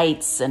and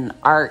lights and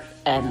art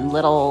and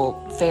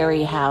little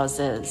fairy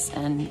houses.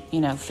 And, you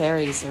know,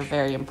 fairies are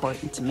very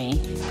important to me.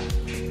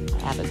 I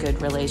have a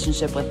good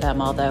relationship with them,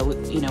 although,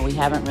 you know, we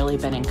haven't really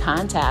been in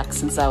contact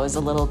since I was a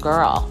little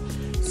girl.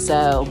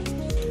 So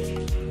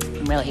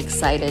I'm really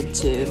excited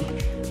to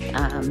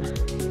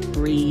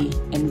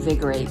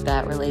reinvigorate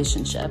that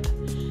relationship.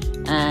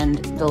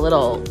 And the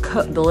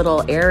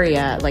little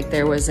area, like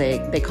they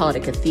call it a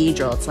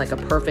cathedral. It's like a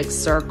perfect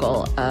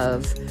circle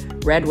of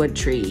redwood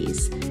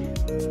trees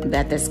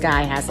that this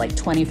guy has, like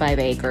 25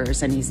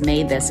 acres, and he's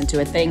made this into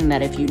a thing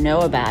that if you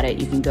know about it,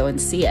 you can go and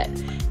see it.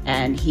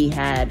 And he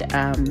had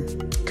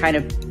kind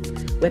of,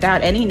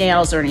 without any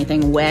nails or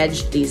anything,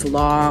 wedged these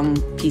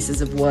long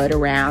pieces of wood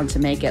around to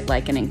make it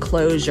like an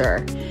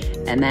enclosure.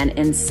 And then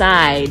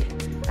inside,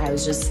 I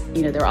was just,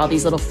 you know, there were all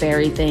these little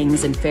fairy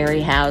things and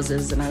fairy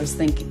houses, and I was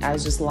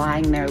just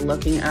lying there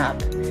looking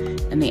up,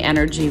 and the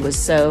energy was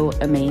so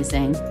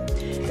amazing.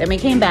 Then we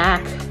came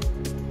back,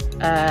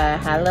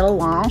 had a little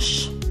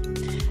wash.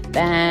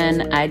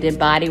 Then I did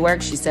body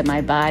work. She said my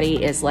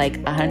body is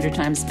like 100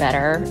 times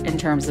better in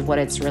terms of what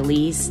it's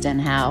released and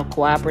how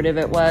cooperative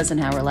it was and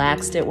how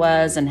relaxed it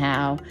was and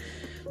how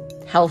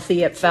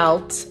healthy it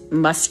felt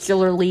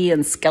muscularly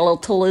and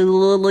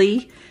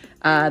skeletally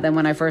than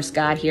when I first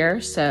got here.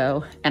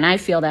 So, and I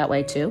feel that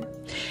way too.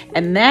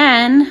 And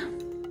then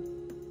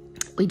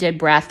we did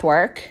breath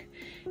work,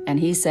 and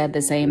he said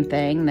the same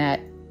thing, that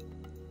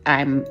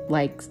I'm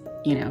like,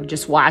 you know,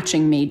 just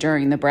watching me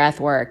during the breath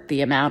work, the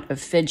amount of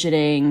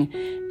fidgeting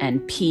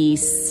and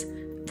peace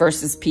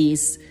versus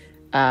peace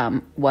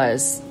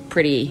was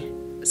pretty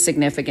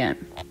significant.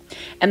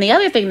 And the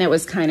other thing that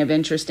was kind of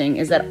interesting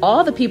is that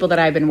all the people that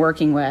I've been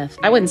working with,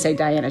 I wouldn't say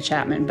Diana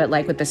Chapman, but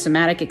like with the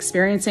somatic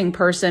experiencing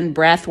person,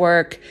 breath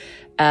work,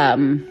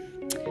 and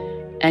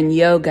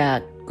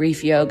yoga,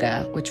 grief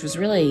yoga, which was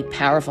really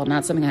powerful,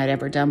 not something I'd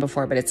ever done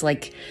before, but it's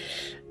like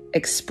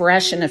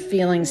expression of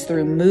feelings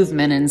through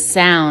movement and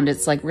sound.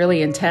 It's like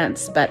really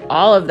intense, but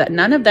all of that,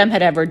 none of them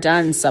had ever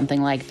done something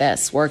like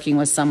this, working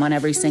with someone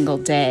every single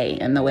day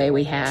in the way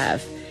we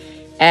have.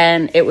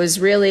 And it was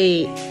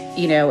really,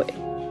 you know,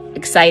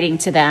 exciting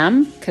to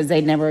them because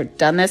they'd never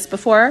done this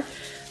before,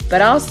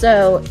 but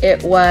also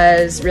it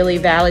was really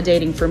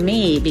validating for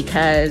me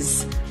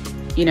because,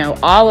 you know,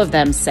 all of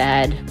them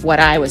said what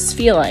I was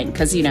feeling,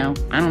 because, you know,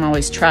 I don't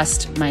always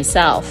trust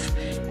myself,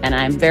 and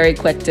I'm very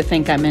quick to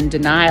think I'm in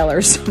denial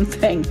or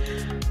something.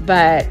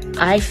 But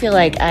I feel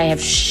like I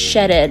have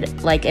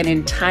shedded like an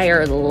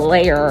entire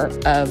layer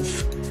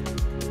of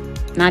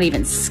not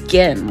even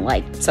skin,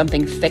 like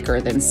something thicker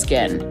than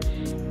skin.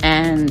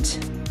 And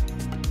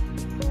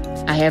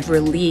I have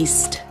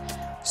released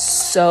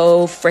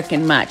so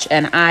freaking much.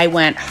 And I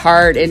went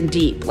hard and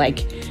deep.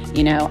 Like,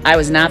 you know, I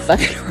was not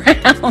fucking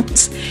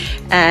around.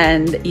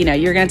 And, you know,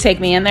 you're going to take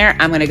me in there,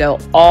 I'm going to go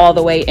all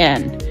the way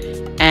in.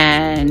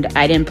 And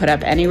I didn't put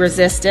up any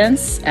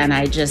resistance, and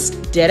I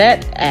just did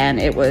it,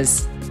 and it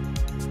was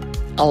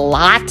a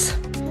lot,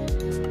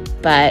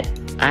 but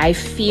I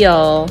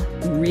feel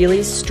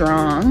really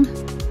strong.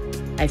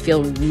 I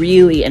feel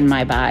really in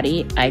my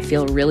body. I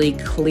feel really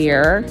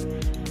clear.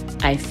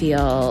 I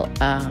feel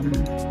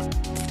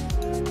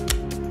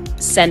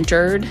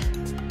centered.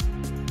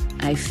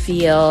 I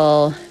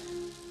feel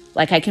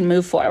like I can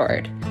move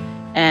forward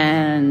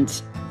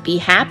and be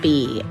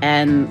happy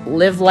and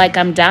live like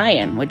I'm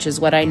dying, which is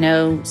what I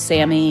know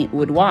Sammy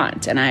would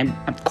want. And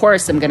of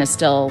course, I'm going to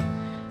still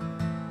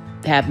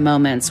have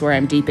moments where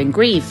I'm deep in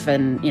grief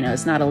and, you know,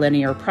 it's not a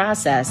linear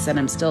process and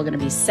I'm still going to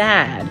be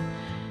sad.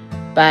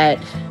 But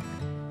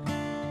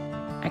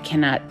I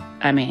cannot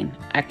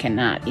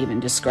even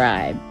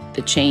describe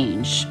the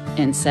change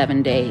in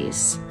 7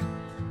 days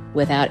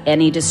without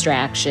any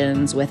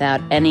distractions, without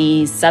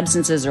any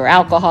substances or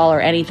alcohol or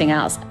anything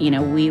else. You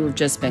know, we've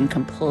just been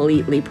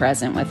completely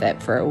present with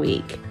it for a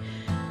week.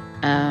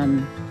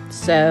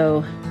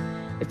 So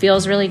it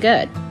feels really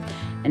good.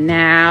 And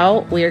now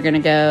we're gonna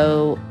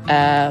go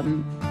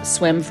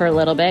swim for a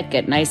little bit,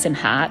 get nice and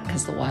hot,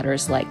 because the water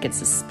is like,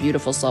 it's this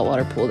beautiful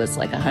saltwater pool that's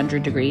like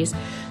 100 degrees.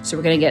 So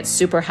we're gonna get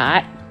super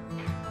hot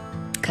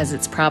because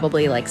it's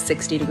probably like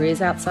 60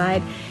 degrees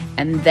outside.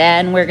 And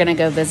then we're gonna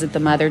go visit the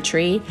mother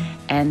tree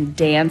and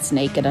dance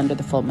naked under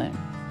the full moon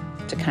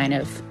to kind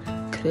of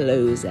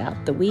close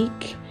out the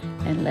week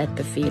and let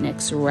the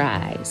phoenix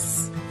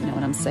rise. You know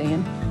what I'm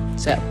saying?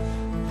 So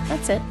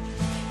that's it.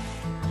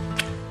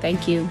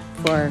 Thank you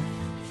for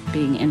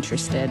being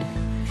interested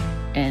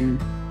in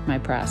my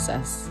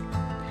process.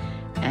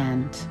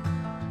 And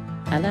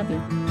I love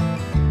you.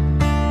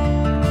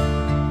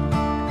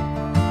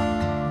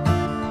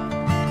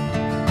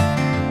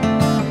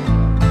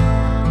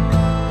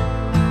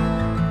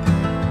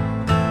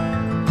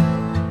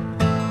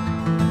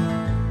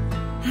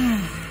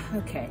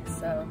 Okay,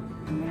 so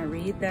I'm going to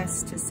read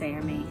this to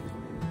Sammy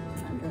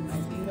under my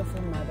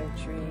beautiful mother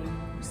tree,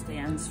 which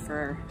stands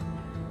for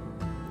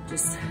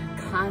just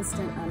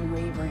constant,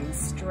 unwavering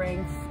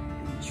strength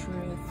and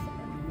truth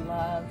and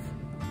love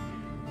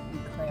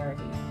and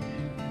clarity.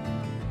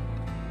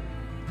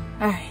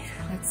 All right,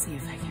 let's see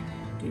if I can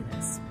do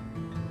this.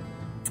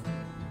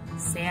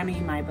 Sammy,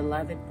 my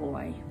beloved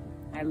boy,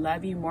 I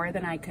love you more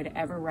than I could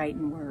ever write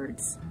in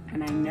words,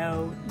 and I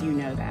know you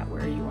know that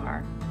where you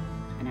are.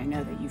 And I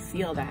know that you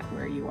feel that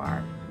where you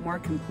are more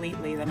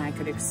completely than I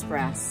could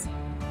express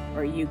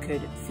or you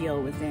could feel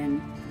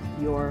within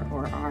your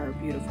or our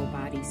beautiful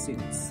body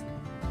suits.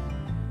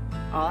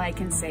 All I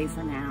can say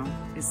for now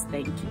is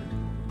thank you.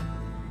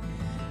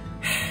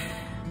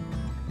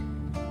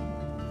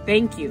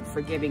 Thank you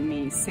for giving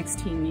me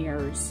 16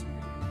 years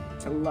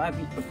to love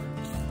you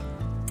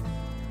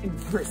in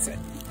person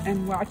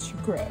and watch you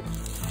grow.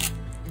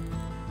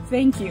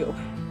 Thank you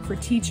for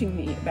teaching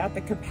me about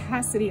the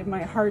capacity of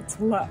my heart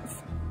to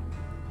love.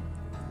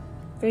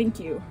 Thank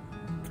you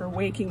for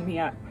waking me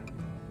up,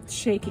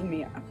 shaking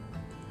me up,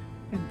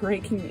 and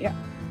breaking me up.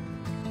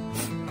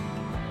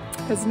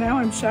 Because now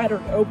I'm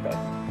shattered open,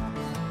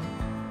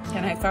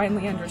 and I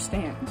finally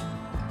understand.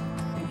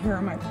 And here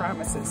are my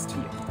promises to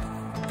you.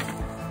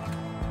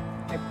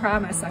 I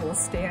promise I will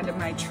stand in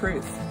my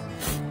truth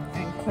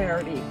and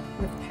clarity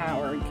with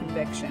power and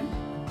conviction.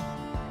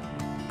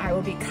 I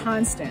will be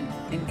constant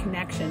in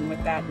connection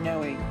with that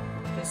knowing,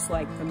 just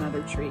like the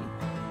mother tree.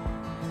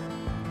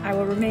 I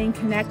will remain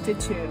connected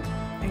to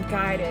and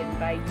guided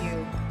by you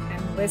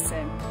and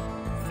listen,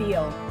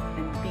 feel,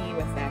 and be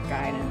with that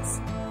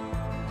guidance.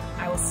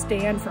 I will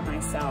stand for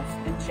myself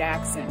and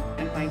Jackson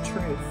and my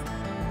truth,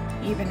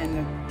 even in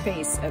the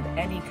face of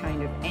any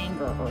kind of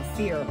anger or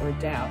fear or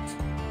doubt.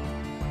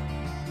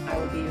 I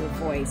will be your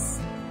voice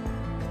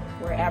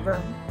wherever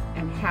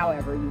and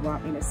however you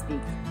want me to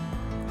speak.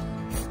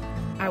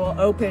 I will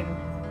open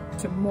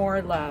to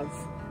more love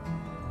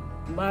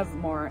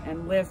more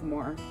and live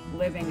more,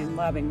 living and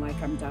loving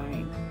like I'm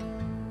dying.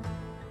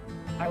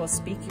 I will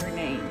speak your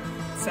name,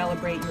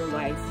 celebrate your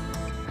life,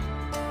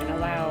 and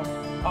allow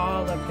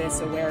all of this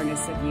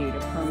awareness of you to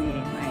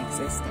permeate my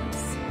existence.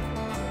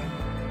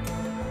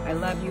 I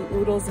love you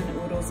oodles and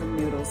oodles and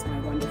noodles, my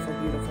wonderful,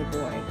 beautiful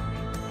boy.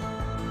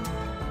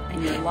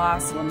 And your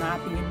loss will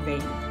not be in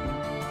vain.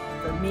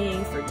 For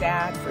me, for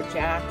Dad, for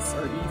Jax,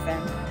 or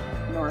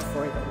Ethan, nor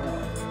for the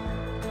world.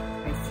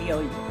 I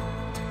feel you.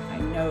 I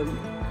know you.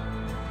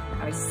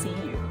 I see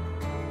you.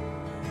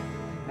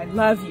 I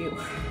love you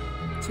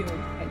to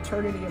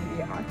eternity and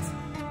beyond.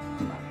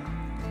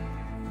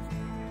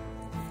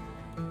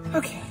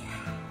 Okay.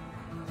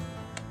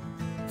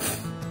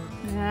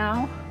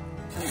 Now,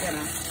 I'm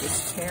gonna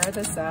just tear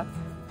this up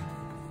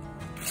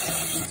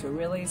into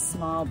really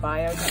small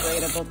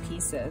biodegradable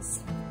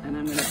pieces, and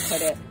I'm gonna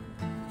put it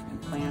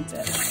and plant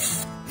it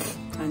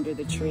under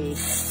the tree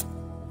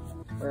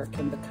where it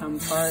can become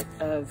part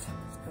of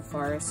the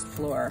forest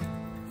floor.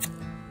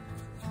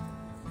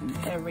 And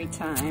every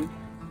time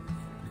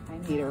I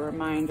need a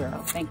reminder,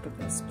 I'll think of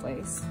this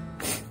place.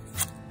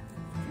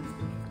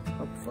 And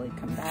hopefully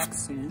come back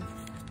soon.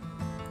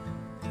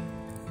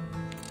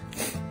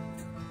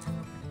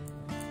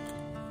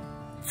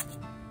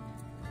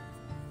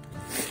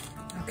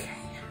 Okay.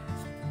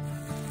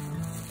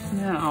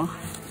 Now,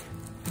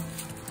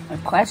 The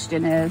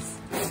question is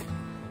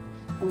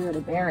where to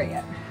bury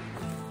it.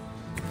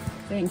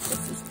 I think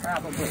this is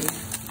probably,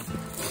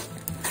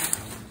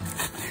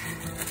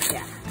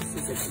 yeah, this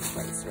is a good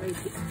place right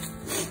here.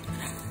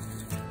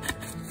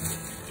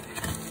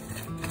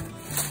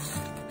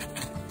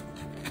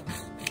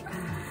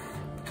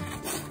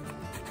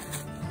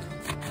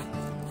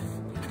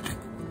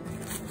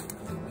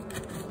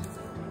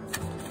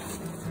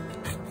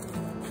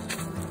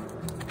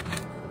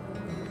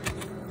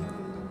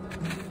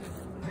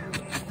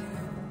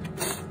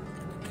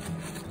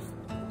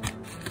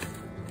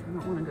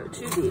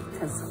 Too deep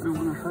because I don't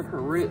want to hurt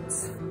her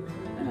roots.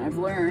 And I've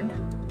learned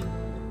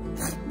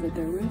that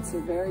their roots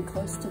are very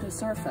close to the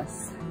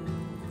surface.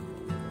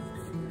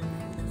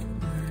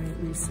 All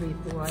right, my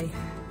sweet boy.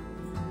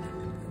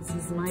 This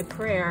is my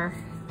prayer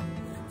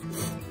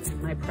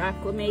and my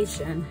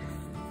proclamation.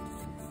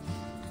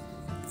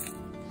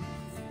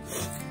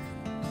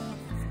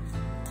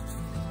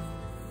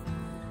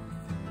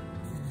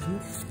 I'm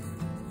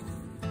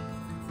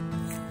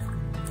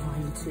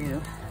going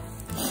to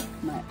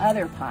my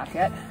other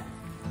pocket.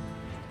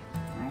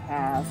 I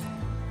have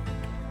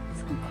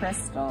some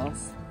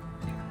crystals